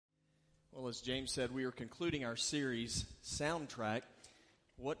Well, as James said, we are concluding our series, Soundtrack.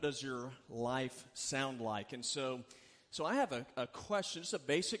 What does your life sound like? And so I have a question, just a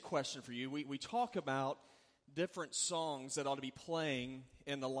basic question for you. We talk about different songs that ought to be playing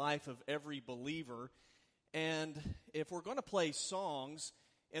in the life of every believer. And if we're going to play songs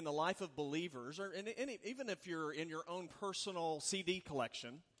in the life of believers, or even if you're in your own personal CD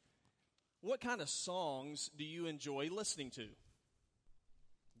collection, what kind of songs do you enjoy listening to?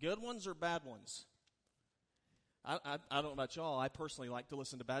 Good ones or bad ones? I don't know about y'all. I personally like to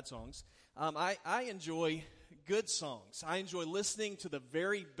listen to bad songs. I enjoy good songs. I enjoy listening to the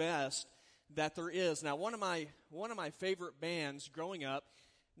very best that there is. Now, one of my favorite bands growing up.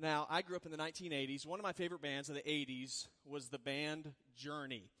 Now, I grew up in the 1980s. One of my favorite bands in the 80s was the band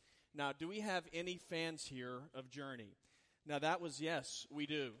Journey. Now, do we have any fans here of Journey? Now, that was, yes, we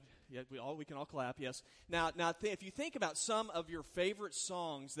do. Yeah, we can all clap, yes. Now, if you think about some of your favorite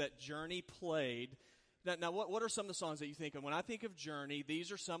songs that Journey played, now what are some of the songs that you think of? When I think of Journey,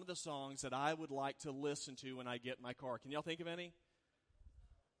 these are some of the songs that I would like to listen to when I get in my car. Can y'all think of any?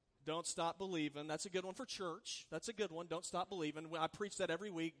 Don't Stop Believin'. That's a good one for church. That's a good one. Don't Stop Believin'. I preach that every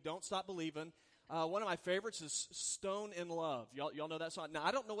week. Don't Stop Believin'. One of my favorites is Stone in Love. Y'all know that song? Now,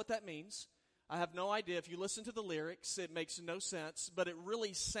 I don't know what that means. I have no idea. If you listen to the lyrics, it makes no sense, but it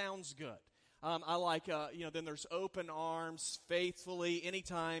really sounds good. I like, then there's Open Arms, Faithfully,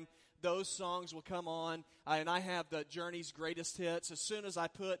 Anytime. Those songs will come on, and I have the Journey's greatest hits. As soon as I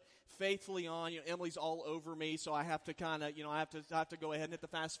put Faithfully on, Emily's all over me, so I have to kind of, I have to go ahead and hit the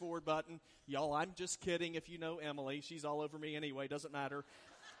fast forward button. Y'all, I'm just kidding. If you know Emily, she's all over me anyway. Doesn't matter.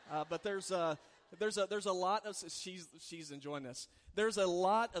 But there's a lot of she's enjoying this. There's a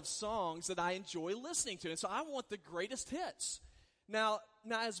lot of songs that I enjoy listening to, and so I want the greatest hits. Now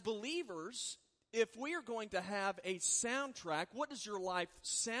as believers, if we are going to have a soundtrack, what does your life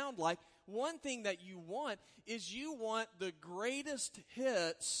sound like? One thing that you want is you want the greatest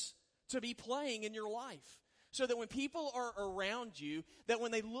hits to be playing in your life. So that when people are around you, that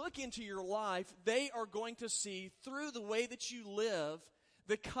when they look into your life, they are going to see through the way that you live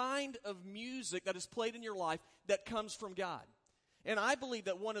the kind of music that is played in your life that comes from God. And I believe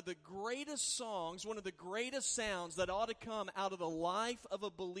that one of the greatest songs, one of the greatest sounds that ought to come out of the life of a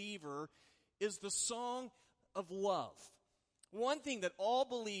believer is the song of love. One thing that all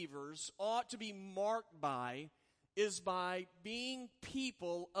believers ought to be marked by is by being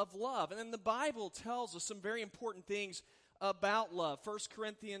people of love. And then the Bible tells us some very important things about love. 1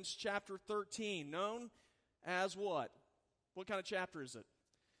 Corinthians chapter 13, known as what? What kind of chapter is it?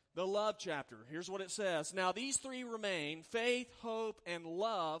 The love chapter. Here's what it says. Now these three remain, faith, hope, and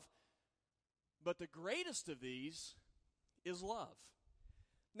love, but the greatest of these is love.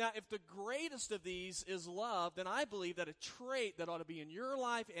 Now, if the greatest of these is love, then I believe that a trait that ought to be in your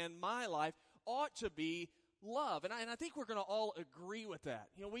life and my life ought to be love. And I think we're going to all agree with that.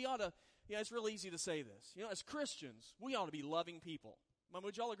 We ought to, it's real easy to say this. As Christians, we ought to be loving people.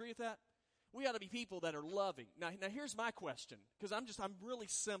 Would y'all agree with that? We ought to be people that are loving. Now here's my question, because I'm really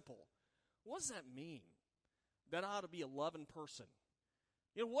simple. What does that mean? That I ought to be a loving person.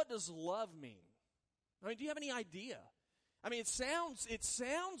 What does love mean? Do you have any idea? It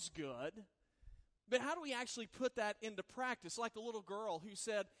sounds good, but how do we actually put that into practice? Like the little girl who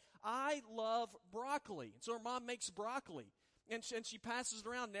said, I love broccoli. So her mom makes broccoli, and she passes it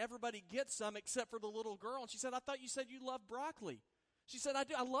around, and everybody gets some except for the little girl. And she said, I thought you said you loved broccoli. She said, I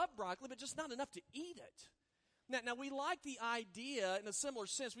do. I love broccoli, but just not enough to eat it. Now, we like the idea, in a similar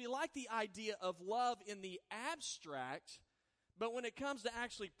sense, we like the idea of love in the abstract, but when it comes to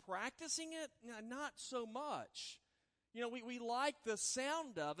actually practicing it, not so much. We like the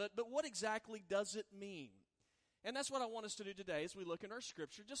sound of it, but what exactly does it mean? And that's what I want us to do today as we look in our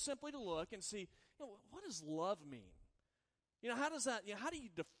scripture, just simply to look and see, what does love mean? How does that, how do you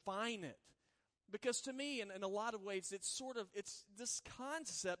define it? Because to me, in a lot of ways, it's this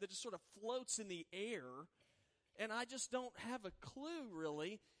concept that just sort of floats in the air, and I just don't have a clue,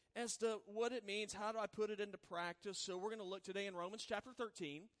 really, as to what it means. How do I put it into practice? So we're going to look today in Romans chapter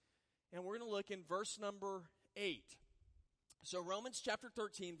 13, and we're going to look in verse number 8. So Romans chapter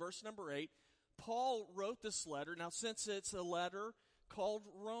 13, verse number 8, Paul wrote this letter. Now, since it's a letter called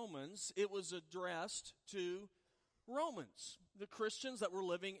Romans, it was addressed to Romans, the Christians that were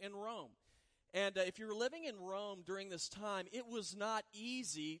living in Rome. And if you were living in Rome during this time, it was not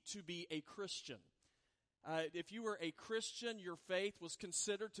easy to be a Christian. If you were a Christian, your faith was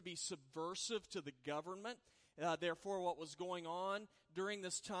considered to be subversive to the government. Therefore, what was going on during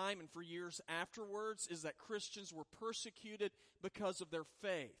this time and for years afterwards is that Christians were persecuted because of their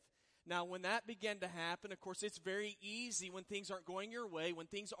faith. Now, when that began to happen, of course, it's very easy when things aren't going your way. When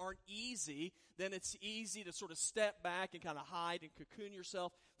things aren't easy, then it's easy to sort of step back and kind of hide and cocoon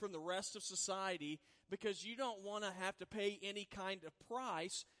yourself from the rest of society because you don't want to have to pay any kind of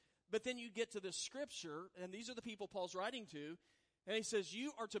price. But then you get to this scripture, and these are the people Paul's writing to, and he says,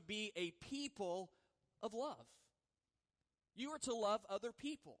 you are to be a people of love. You are to love other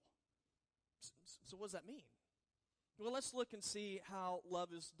people. So what does that mean? Well, let's look and see how love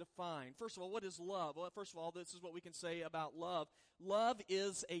is defined. First of all, what is love? Well, first of all, this is what we can say about love. Love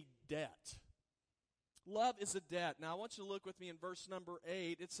is a debt. Love is a debt. Now, I want you to look with me in verse number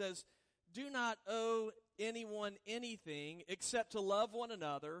 8. It says, do not owe anyone anything except to love one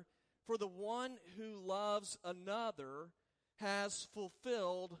another, for the one who loves another has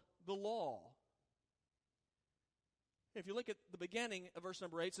fulfilled the law. If you look at the beginning of verse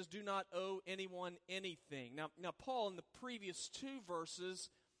number 8, it says, do not owe anyone anything. Now, Paul, in the previous two verses,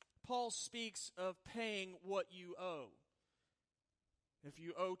 Paul speaks of paying what you owe. If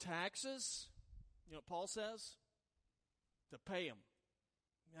you owe taxes, you know what Paul says? To pay them.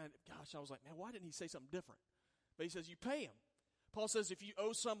 Gosh, I was like, man, why didn't he say something different? But he says, you pay them. Paul says, if you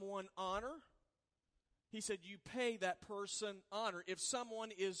owe someone honor, he said, you pay that person honor. If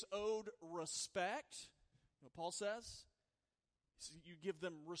someone is owed respect, you know what Paul says? You give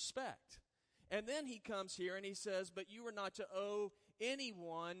them respect. And then he comes here and he says, but you are not to owe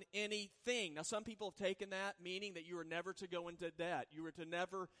anyone anything. Now, some people have taken that, meaning that you are never to go into debt. You were to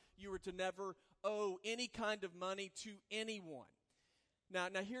never owe any kind of money to anyone. Now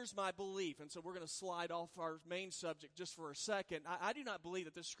here's my belief, and so we're going to slide off our main subject just for a second. I do not believe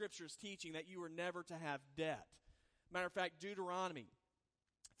that this scripture is teaching that you are never to have debt. Matter of fact, Deuteronomy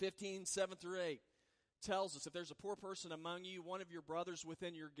 15:7-8 tells us if there's a poor person among you, one of your brothers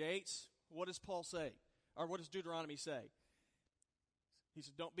within your gates, what does Paul say? Or what does Deuteronomy say? He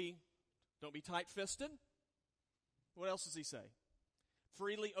said, don't be tight-fisted. What else does he say?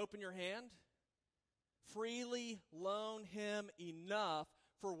 Freely open your hand. Freely loan him enough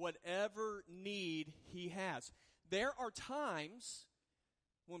for whatever need he has. There are times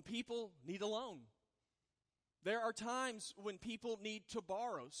when people need a loan. There are times when people need to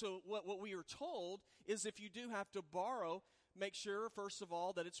borrow. So what we are told is if you do have to borrow, make sure, first of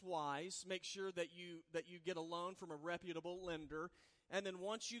all, that it's wise. Make sure that you get a loan from a reputable lender. And then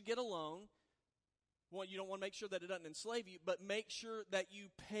once you get a loan, well, you don't want to make sure that it doesn't enslave you, but make sure that you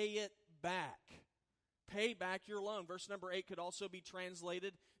pay it back. Pay back your loan. Verse number 8 could also be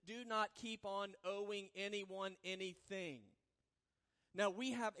translated, do not keep on owing anyone anything. Now,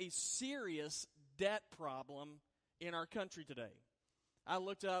 we have a serious debt problem in our country today. I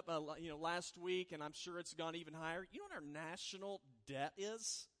looked up last week, and I'm sure it's gone even higher. You know what our national debt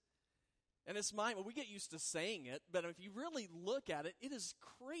is? And it's mine. Well, we get used to saying it, but if you really look at it, it is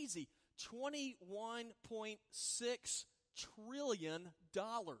crazy. $21.6 trillion.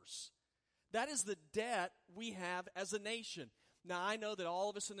 That is the debt we have as a nation. Now, I know that all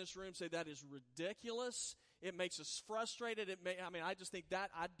of us in this room say that is ridiculous. It makes us frustrated. I just think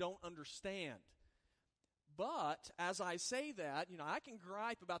that I don't understand. But as I say that, I can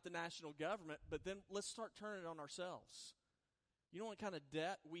gripe about the national government, but then let's start turning it on ourselves. You know what kind of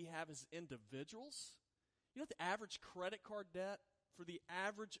debt we have as individuals? You know what the average credit card debt for the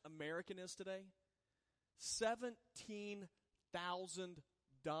average American is today? $17,000.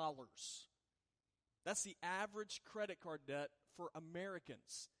 That's the average credit card debt for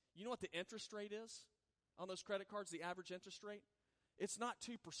Americans. You know what the interest rate is on those credit cards, the average interest rate? It's not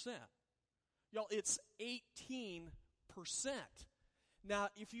 2%. Y'all, it's 18%. Now,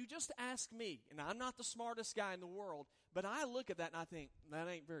 if you just ask me, and I'm not the smartest guy in the world, but I look at that and I think, that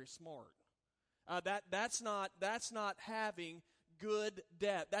ain't very smart. That's not having good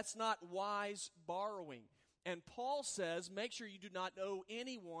debt. That's not wise borrowing. And Paul says, make sure you do not owe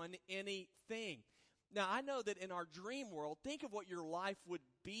anyone anything. Now, I know that in our dream world, think of what your life would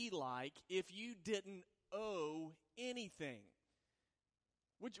be like if you didn't owe anything.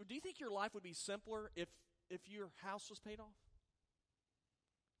 Do you think your life would be simpler if your house was paid off?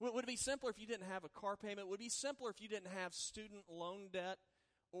 Would it be simpler if you didn't have a car payment? Would it be simpler if you didn't have student loan debt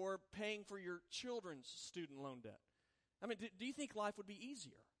or paying for your children's student loan debt? Do you think life would be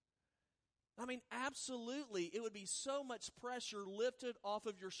easier? Absolutely. It would be so much pressure lifted off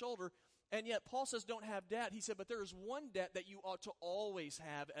of your shoulder. And yet Paul says don't have debt. He said, but there is one debt that you ought to always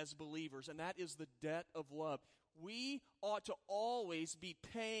have as believers, and that is the debt of love. We ought to always be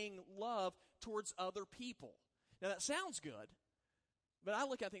paying love towards other people. Now that sounds good, but I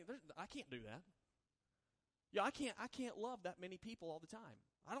look at it and think, I can't do that. Yeah, I can't love that many people all the time.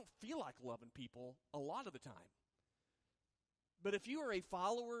 I don't feel like loving people a lot of the time. But if you are a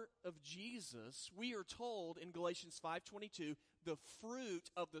follower of Jesus, we are told in Galatians 5:22, the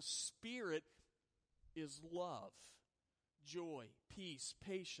fruit of the Spirit is love, joy, peace,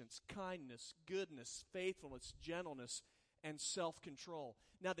 patience, kindness, goodness, faithfulness, gentleness, and self-control.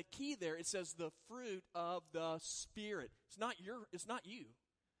 Now the key there, it says the fruit of the Spirit. It's not you.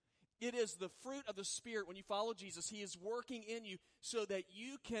 It is the fruit of the Spirit. When you follow Jesus, He is working in you so that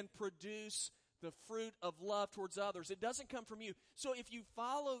you can produce the fruit of love towards others. It doesn't come from you. So if you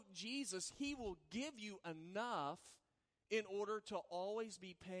follow Jesus, He will give you enough in order to always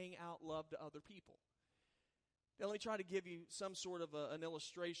be paying out love to other people. Now, let me try to give you some sort of an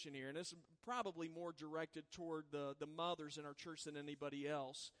illustration here, and this is probably more directed toward the mothers in our church than anybody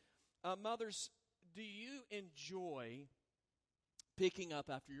else. Mothers, do you enjoy picking up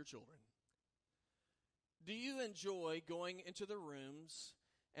after your children? Do you enjoy going into the rooms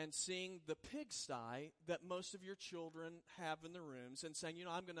and seeing the pigsty that most of your children have in the rooms and saying,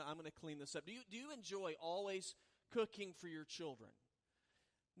 I'm gonna clean this up? Do you enjoy always cooking for your children?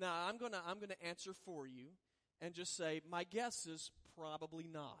 Now, I'm gonna answer for you and just say, my guess is probably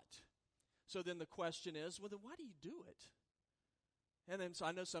not. So then the question is, well, then why do you do it? And then so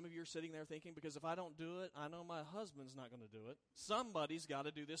I know some of you are sitting there thinking, because if I don't do it, I know my husband's not going to do it. Somebody's got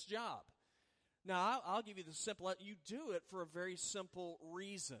to do this job. Now, I'll give you the simple, you do it for a very simple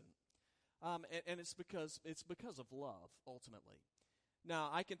reason. And it's because of love, ultimately.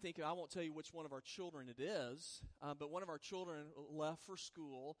 Now, I won't tell you which one of our children it is, but one of our children left for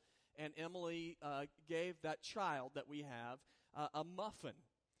school, and Emily gave that child that we have a muffin.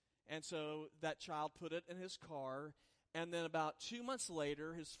 And so that child put it in his car, and then about 2 months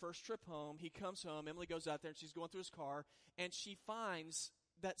later, his first trip home, he comes home, Emily goes out there, and she's going through his car, and she finds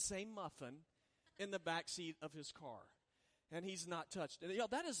that same muffin in the back seat of his car. And he's not touched. And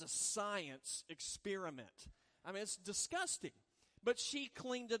that is a science experiment. I mean, it's disgusting. But she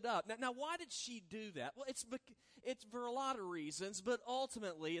cleaned it up. Now, why did she do that? Well, it's for a lot of reasons, but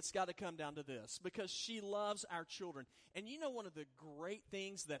ultimately it's got to come down to this, because she loves our children. And you know, one of the great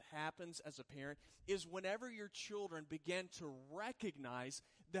things that happens as a parent is whenever your children begin to recognize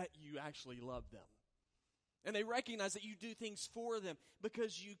that you actually love them. And they recognize that you do things for them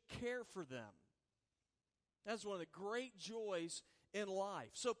because you care for them. That's one of the great joys in life.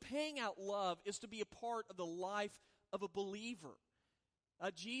 So paying out love is to be a part of the life of a believer.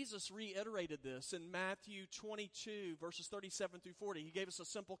 Jesus reiterated this in Matthew 22, verses 37 through 40. He gave us a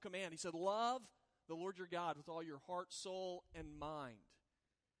simple command. He said, love the Lord your God with all your heart, soul, and mind.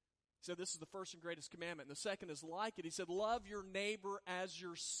 He said this is the first and greatest commandment. And the second is like it. He said, love your neighbor as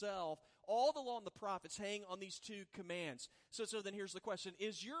yourself. All the law and the prophets hang on these two commands. So then here's the question.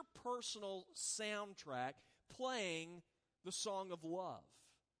 Is your personal soundtrack playing the song of love?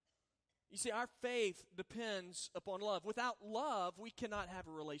 You see, our faith depends upon love. Without love, we cannot have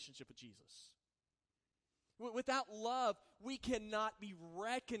a relationship with Jesus. Without love, we cannot be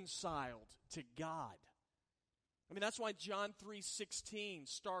reconciled to God. I mean, that's why John 3:16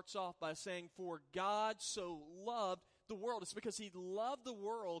 starts off by saying, for God so loved the world. It's because He loved the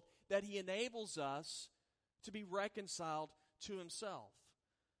world that He enables us to be reconciled to Himself.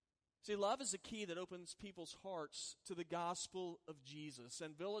 See, love is a key that opens people's hearts to the gospel of Jesus.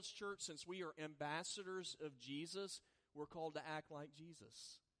 And Village Church, since we are ambassadors of Jesus, we're called to act like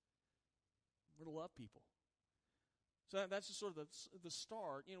Jesus. We're to love people. So that's just sort of the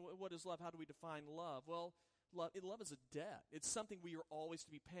start. What is love? How do we define love? Well, love is a debt. It's something we are always to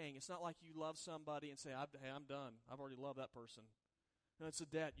be paying. It's not like you love somebody and say, hey, I'm done. I've already loved that person. No, it's a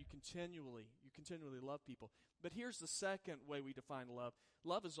debt. You continually love people. But here's the second way we define love.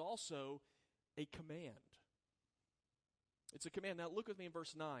 Love is also a command. It's a command. Now look with me in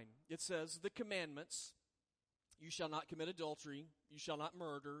verse 9. It says, the commandments, you shall not commit adultery, you shall not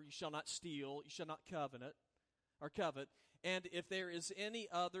murder, you shall not steal, you shall not covet. And if there is any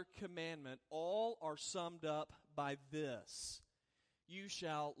other commandment, all are summed up by this. You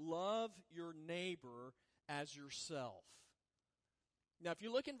shall love your neighbor as yourself. Now, if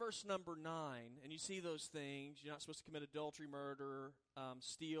you look in verse number 9 and you see those things, you're not supposed to commit adultery, murder,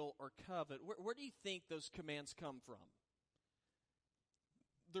 steal, or covet, where do you think those commands come from?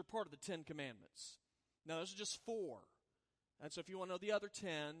 They're part of the 10 Commandments. Now, those are just 4. And so if you want to know the other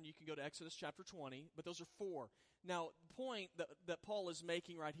 10, you can go to Exodus chapter 20, but those are 4. Now, the point that Paul is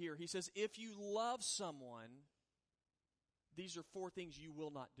making right here, he says, if you love someone, these are 4 things you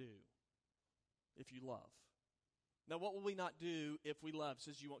will not do if you love. Now, what will we not do if we love? It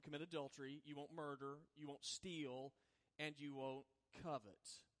says you won't commit adultery, you won't murder, you won't steal, and you won't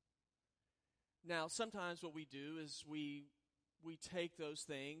covet. Now, sometimes what we do is we take those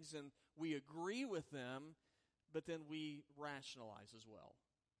things and we agree with them, but then we rationalize as well.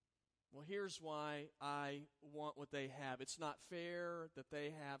 Well, here's why I want what they have. It's not fair that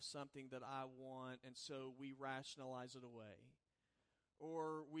they have something that I want, and so we rationalize it away.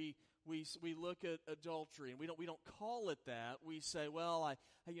 Or we look at adultery, and we don't call it that. We say, well, I've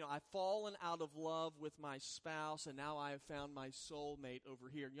fallen out of love with my spouse, and now I have found my soulmate over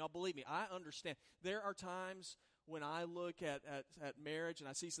here. And y'all believe me, I understand. There are times when I look at marriage and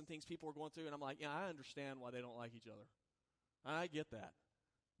I see some things people are going through, and I'm like, yeah, I understand why they don't like each other. I get that.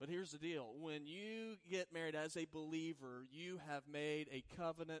 But here's the deal. When you get married as a believer, you have made a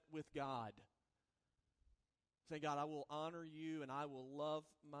covenant with God. Say, God, I will honor you and I will love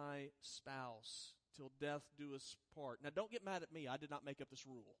my spouse till death do us part. Now, don't get mad at me. I did not make up this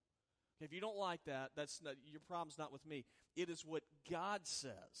rule. If you don't like that, your problem's not with me. It is what God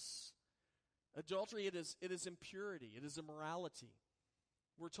says. Adultery, it is impurity. It is immorality.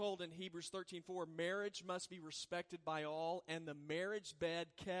 We're told in Hebrews 13:4, marriage must be respected by all and the marriage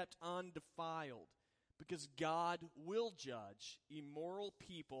bed kept undefiled, because God will judge immoral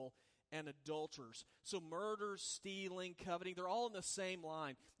people and adulterers. So murder, stealing, coveting, they're all in the same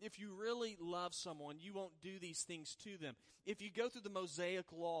line. If you really love someone, you won't do these things to them. If you go through the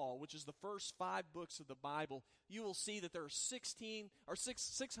Mosaic Law, which is the first 5 books of the Bible, you will see that there are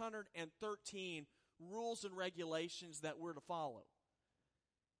 613 rules and regulations that we're to follow.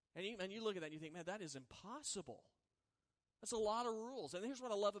 And you look at that and you think, man, that is impossible. That's a lot of rules. And here's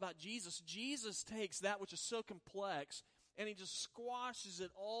what I love about Jesus. Jesus takes that which is so complex and he just squashes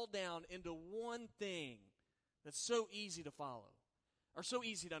it all down into one thing that's so easy to follow. Or so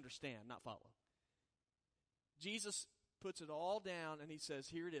easy to understand, not follow. Jesus puts it all down and he says,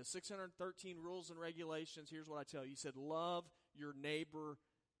 here it is, 613 rules and regulations. Here's what I tell you. He said, love your neighbor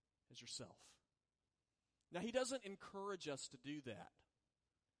as yourself. Now, he doesn't encourage us to do that.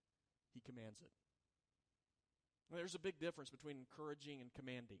 He commands it. Well, there's a big difference between encouraging and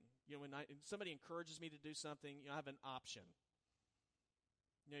commanding. When somebody encourages me to do something, I have an option.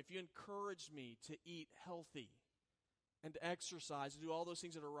 If you encourage me to eat healthy and to exercise and do all those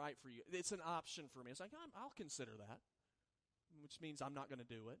things that are right for you, it's an option for me. It's like, I'll consider that, which means I'm not going to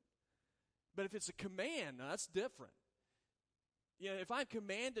do it. But if it's a command, now that's different. If I'm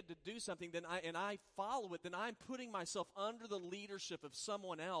commanded to do something and I follow it, then I'm putting myself under the leadership of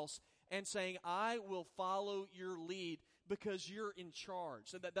someone else and saying, I will follow your lead because you're in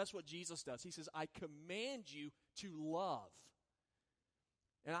charge. And that's what Jesus does. He says, I command you to love.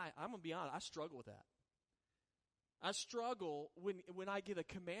 And I'm going to be honest, I struggle with that. I struggle when I get a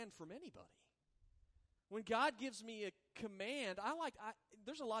command from anybody. When God gives me a command,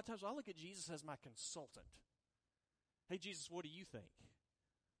 there's a lot of times I look at Jesus as my consultant. Hey, Jesus, what do you think?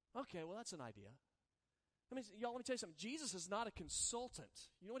 Okay, well, that's an idea. Y'all, let me tell you something. Jesus is not a consultant.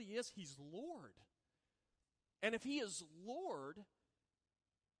 You know what he is? He's Lord. And if he is Lord,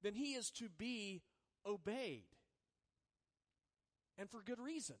 then he is to be obeyed. And for good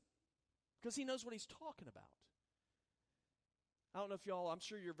reason. Because he knows what he's talking about. I don't know if y'all, I'm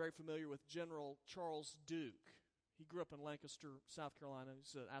sure you're very familiar with General Charles Duke. He grew up in Lancaster, South Carolina.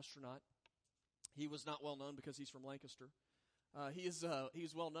 He's an astronaut. He was not well known because he's from Lancaster. He's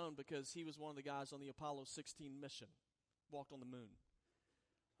well known because he was one of the guys on the Apollo 16 mission, walked on the moon.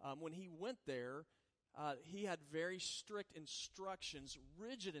 When he went there, he had very strict instructions,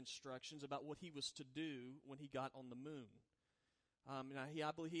 rigid instructions about what he was to do when he got on the moon. I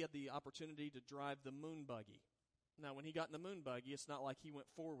believe he had the opportunity to drive the moon buggy. Now, when he got in the moon buggy, it's not like he went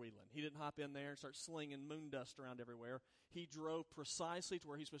four-wheeling. He didn't hop in there and start slinging moon dust around everywhere. He drove precisely to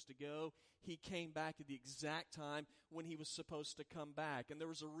where he was supposed to go. He came back at the exact time when he was supposed to come back. And there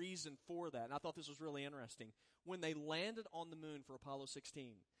was a reason for that. And I thought this was really interesting. When they landed on the moon for Apollo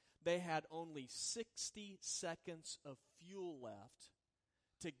 16, they had only 60 seconds of fuel left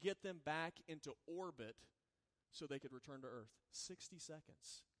to get them back into orbit so they could return to Earth. 60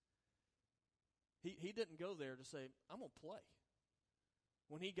 seconds. He didn't go there to say, I'm going to play.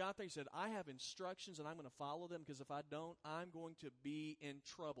 When he got there, he said, I have instructions and I'm going to follow them because if I don't, I'm going to be in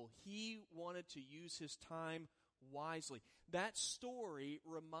trouble. He wanted to use his time wisely. That story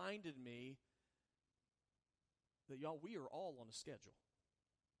reminded me that, y'all, we are all on a schedule.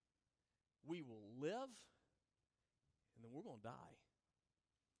 We will live and then we're going to die.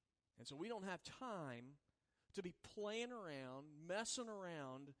 And so we don't have time to be playing around, messing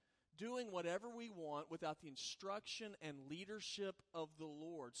around, doing whatever we want without the instruction and leadership of the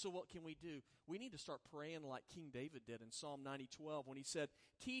Lord. So what can we do? We need to start praying like King David did in Psalm 90:12 when he said,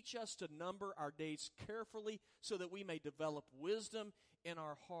 teach us to number our days carefully so that we may develop wisdom in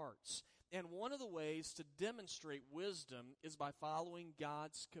our hearts. And one of the ways to demonstrate wisdom is by following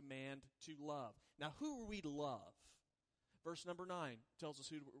God's command to love. Now, who are we to love? Verse number 9 tells us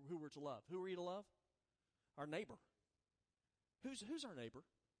who we're to love. Who are we to love? Our neighbor. Who's our neighbor?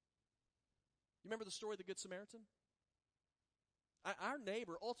 You remember the story of the Good Samaritan? Our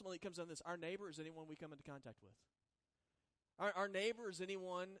neighbor, ultimately it comes down to this. Our neighbor is anyone we come into contact with. Our neighbor is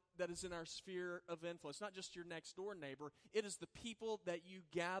anyone that is in our sphere of influence. Not just your next door neighbor. It is the people that you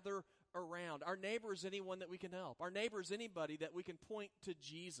gather around. Our neighbor is anyone that we can help. Our neighbor is anybody that we can point to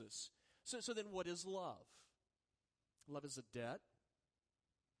Jesus. So then what is love? Love is a debt.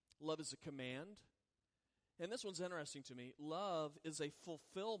 Love is a command. And this one's interesting to me. Love is a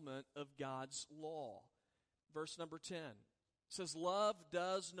fulfillment of God's law. Verse number 10 says, love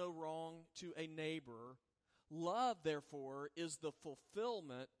does no wrong to a neighbor. Love, therefore, is the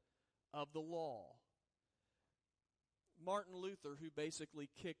fulfillment of the law. Martin Luther, who basically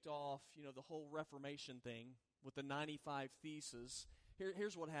kicked off, the whole Reformation thing with the 95 Theses,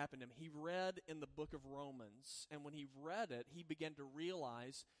 here's what happened to him. He read in the book of Romans, and when he read it, he began to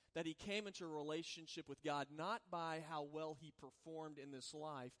realize that he came into a relationship with God not by how well he performed in this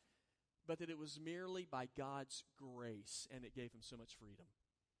life, but that it was merely by God's grace, and it gave him so much freedom.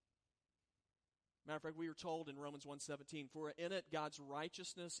 Matter of fact, we are told in Romans 1:17, for in it God's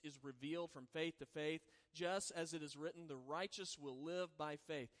righteousness is revealed from faith to faith, just as it is written, the righteous will live by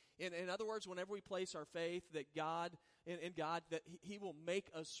faith. In other words, whenever we place our faith that in God, that He will make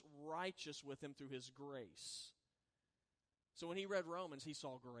us righteous with Him through His grace. So when he read Romans, he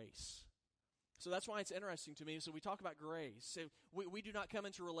saw grace. So that's why it's interesting to me. So we talk about grace. So we do not come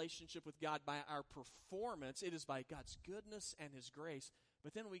into relationship with God by our performance. It is by God's goodness and His grace.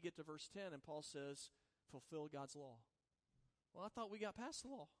 But then we get to verse 10, and Paul says, fulfill God's law. Well, I thought we got past the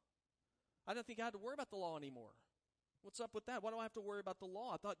law. I didn't think I had to worry about the law anymore. What's up with that? Why do I have to worry about the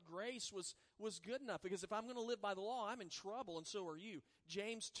law? I thought grace was good enough, because if I'm going to live by the law, I'm in trouble, and so are you.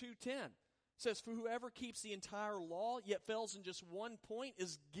 James 2:10 says, for whoever keeps the entire law, yet fails in just one point,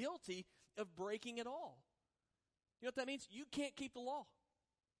 is guilty of breaking it all. You know what that means? You can't keep the law.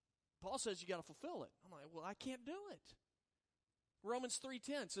 Paul says you got to fulfill it. I'm like, well, I can't do it. Romans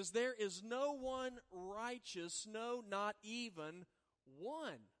 3:10 says, there is no one righteous, no, not even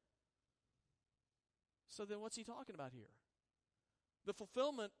one. So then what's he talking about here? The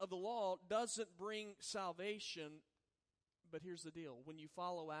fulfillment of the law doesn't bring salvation, but here's the deal. When you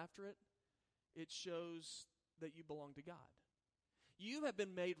follow after it, it shows that you belong to God. You have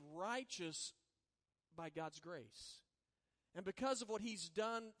been made righteous by God's grace. And because of what He's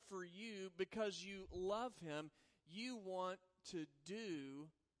done for you, because you love Him, you want to do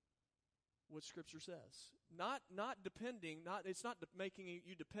what Scripture says. It's not making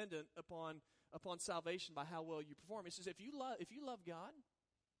you dependent upon salvation by how well you perform. It says if you love God,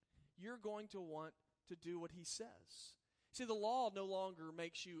 you're going to want to do what He says. See, the law no longer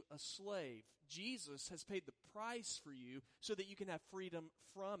makes you a slave. Jesus has paid the price for you so that you can have freedom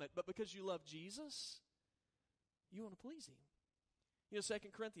from it. But because you love Jesus, you want to please Him.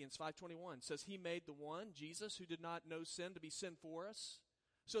 2 Corinthians 5:21 says, He made the one, Jesus, who did not know sin, to be sin for us,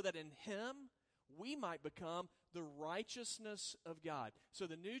 so that in Him we might become the righteousness of God. So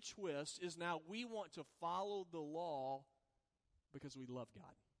the new twist is now we want to follow the law because we love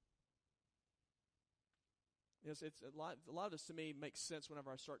God. Yes, it's a lot of this to me makes sense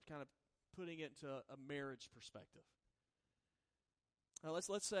whenever I start kind of putting it into a marriage perspective. Now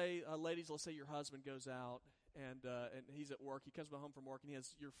let's say, ladies, let's say your husband goes out and he's at work. He comes home from work and he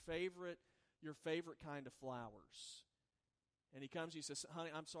has your favorite kind of flowers. And he comes, he says, honey,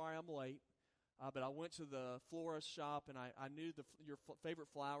 I'm sorry I'm late, but I went to the florist shop and I knew your favorite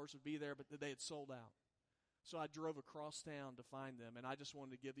flowers would be there, but they had sold out. So I drove across town to find them, and I just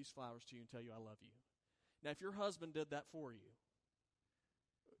wanted to give these flowers to you and tell you I love you. Now, if your husband did that for you,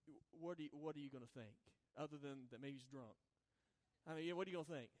 what are you going to think? Other than that maybe he's drunk. I mean, what are you going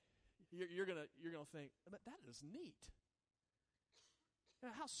to think? You're going to think, but that is neat.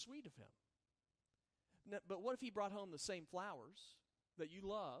 How sweet of him. Now, but what if he brought home the same flowers that you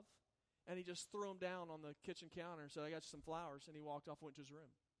love, and he just threw them down on the kitchen counter and said, I got you some flowers, and he walked off and went to his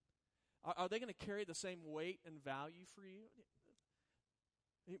room? Are they going to carry the same weight and value for you?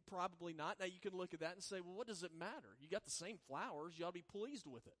 Probably not. Now, you can look at that and say, well, what does it matter? You got the same flowers. You ought to be pleased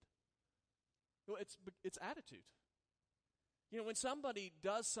with it. Well, it's attitude. When somebody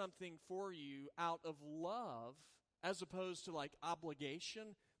does something for you out of love as opposed to like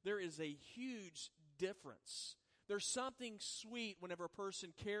obligation, there is a huge difference. There's something sweet whenever a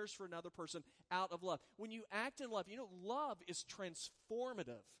person cares for another person out of love. When you act in love, love is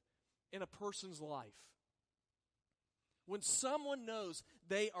transformative in a person's life. When someone knows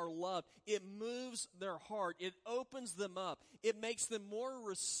they are loved, it moves their heart. It opens them up. It makes them more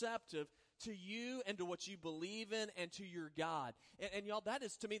receptive to you and to what you believe in and to your God. And y'all, that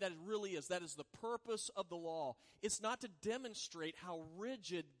is, to me, that is the purpose of the law. It's not to demonstrate how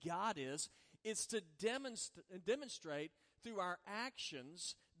rigid God is. It's to demonstrate through our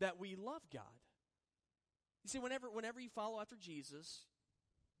actions that we love God. You see, whenever you follow after Jesus,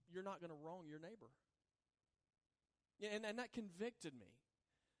 you're not going to wrong your neighbor. And that convicted me.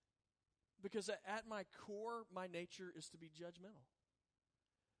 Because at my core, my nature is to be judgmental.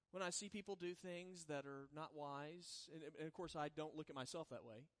 When I see people do things that are not wise, and of course I don't look at myself that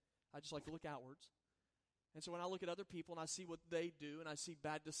way. I just like to look outwards. And so when I look at other people and I see what they do and I see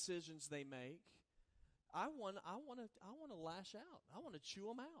bad decisions they make, I want to lash out. I want to chew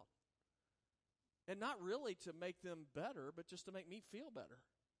them out. And not really to make them better, but just to make me feel better.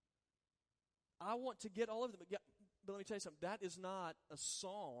 I want to get all of them. But let me tell you something. That is not a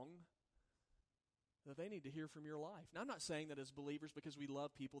song that they need to hear from your life. Now, I'm not saying that as believers, because we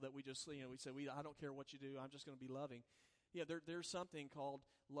love people, that we just, we say, I don't care what you do, I'm just going to be loving. Yeah, there's something called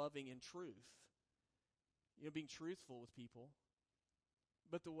loving in truth. Being truthful with people.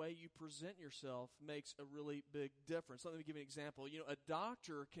 But the way you present yourself makes a really big difference. Let me give you an example. A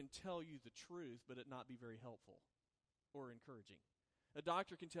doctor can tell you the truth, but it not be very helpful or encouraging. A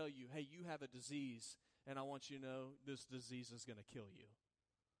doctor can tell you, hey, you have a disease, and I want you to know this disease is going to kill you.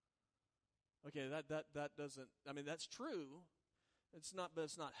 Okay, that doesn't, that's true. But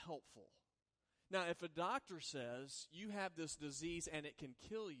it's not helpful. Now, if a doctor says, you have this disease and it can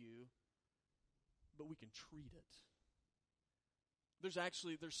kill you, but we can treat it.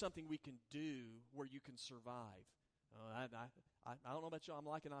 There's something we can do where you can survive. I don't know about you, I'm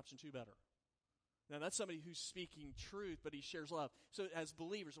liking option 2 better. Now, that's somebody who's speaking truth, but he shares love. So as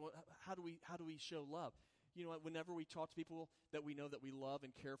believers, how do we show love? You know what, whenever we talk to people that we know that we love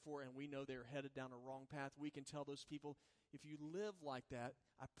and care for, and we know they're headed down a wrong path, we can tell those people, if you live like that,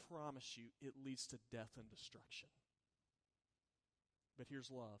 I promise you, it leads to death and destruction. But here's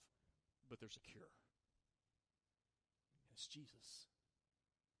love. But there's a cure. And it's Jesus.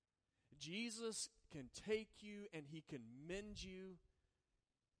 Jesus can take you, and he can mend you,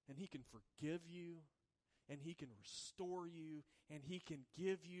 and he can forgive you, and he can restore you, and he can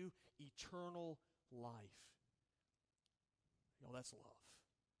give you eternal life. That's love.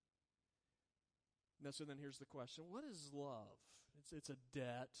 Now, so then here's the question. What is love? It's a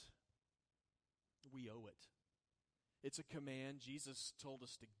debt. We owe it. It's a command. Jesus told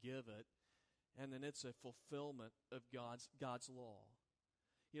us to give it. And then it's a fulfillment of God's law.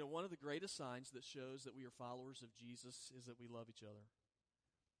 One of the greatest signs that shows that we are followers of Jesus is that we love each other.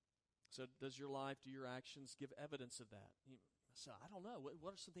 So does your life, do your actions give evidence of that? So I don't know.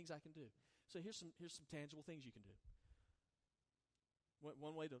 What are some things I can do? So here's some tangible things you can do.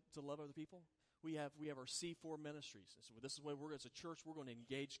 One way to love other people, we have our C4 ministries. So this is where as a church, we're going to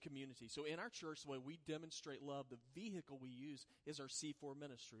engage community. So in our church, the way we demonstrate love, the vehicle we use is our C4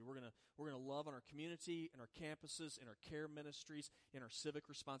 ministry. We're going to love on our community, in our campuses, in our care ministries, in our civic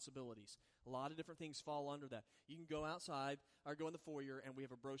responsibilities. A lot of different things fall under that. You can go outside or go in the foyer, and we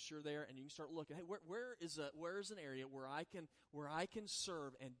have a brochure there, and you can start looking. Hey, where is an area where I can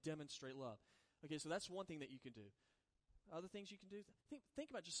serve and demonstrate love? Okay, so that's one thing that you can do. Other things you can do. Think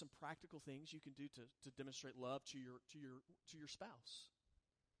about just some practical things you can do to demonstrate love to your spouse,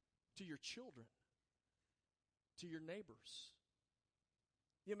 to your children, to your neighbors.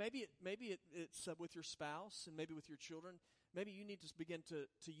 Maybe it's with your spouse and maybe with your children. Maybe you need to begin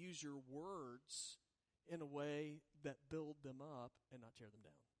to use your words in a way that build them up and not tear them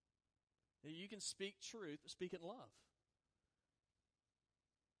down. You can speak truth, but speak it in love.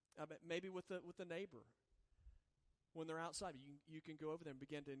 Maybe with the neighbor. When they're outside, you can go over there and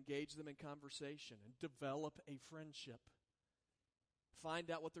begin to engage them in conversation and develop a friendship.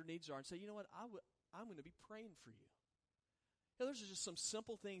 Find out what their needs are and say, you know what, I'm going to be praying for you. Those are just some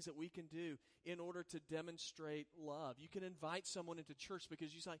simple things that we can do in order to demonstrate love. You can invite someone into church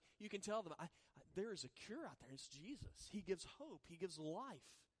because you can tell them, there is a cure out there. It's Jesus. He gives hope. He gives life.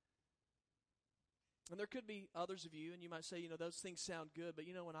 And there could be others of you, and you might say, those things sound good, but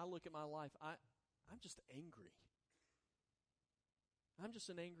when I look at my life, I'm just angry. I'm just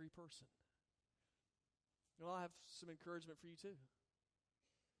an angry person. Well, I have some encouragement for you too.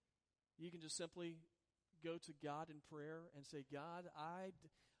 You can just simply go to God in prayer and say, God,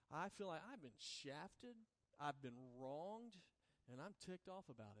 I feel like I've been shafted, I've been wronged, and I'm ticked off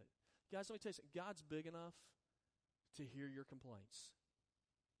about it. Guys, let me tell you something. God's big enough to hear your complaints.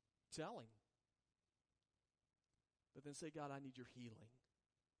 Tell him. But then say, God, I need your healing.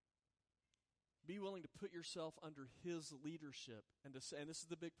 Be willing to put yourself under His leadership and to say, and this is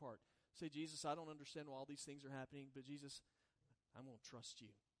the big part, say, Jesus, I don't understand why all these things are happening, but Jesus, I'm going to trust you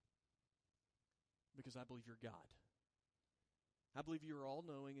because I believe you're God. I believe you are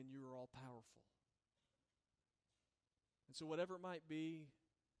all-knowing and you are all-powerful. And so whatever it might be,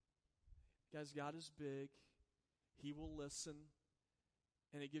 guys, God is big. He will listen,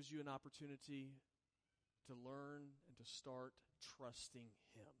 and it gives you an opportunity to learn and to start trusting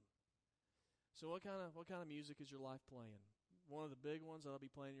Him. So what kind of music is your life playing? One of the big ones that'll be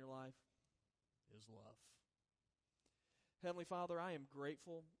playing in your life is love. Heavenly Father, I am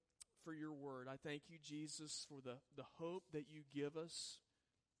grateful for your word. I thank you, Jesus, for the hope that you give us.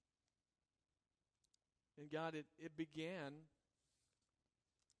 And God, it began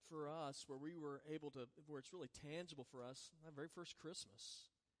for us where we were able to, where it's really tangible for us, that very first Christmas.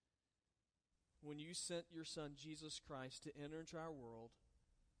 When you sent your Son, Jesus Christ, to enter into our world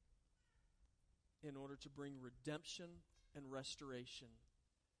in order to bring redemption and restoration.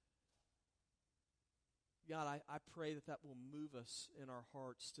 God, I pray that will move us in our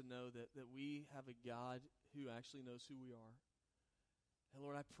hearts to know that we have a God who actually knows who we are. And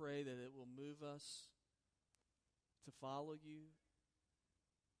Lord, I pray that it will move us to follow you,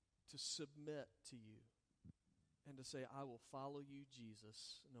 to submit to you, and to say, I will follow you,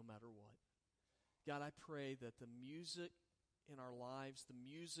 Jesus, no matter what. God, I pray that the music in our lives, the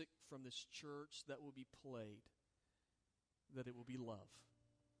music from this church that will be played, that it will be love.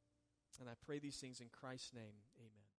 And I pray these things in Christ's name. Amen.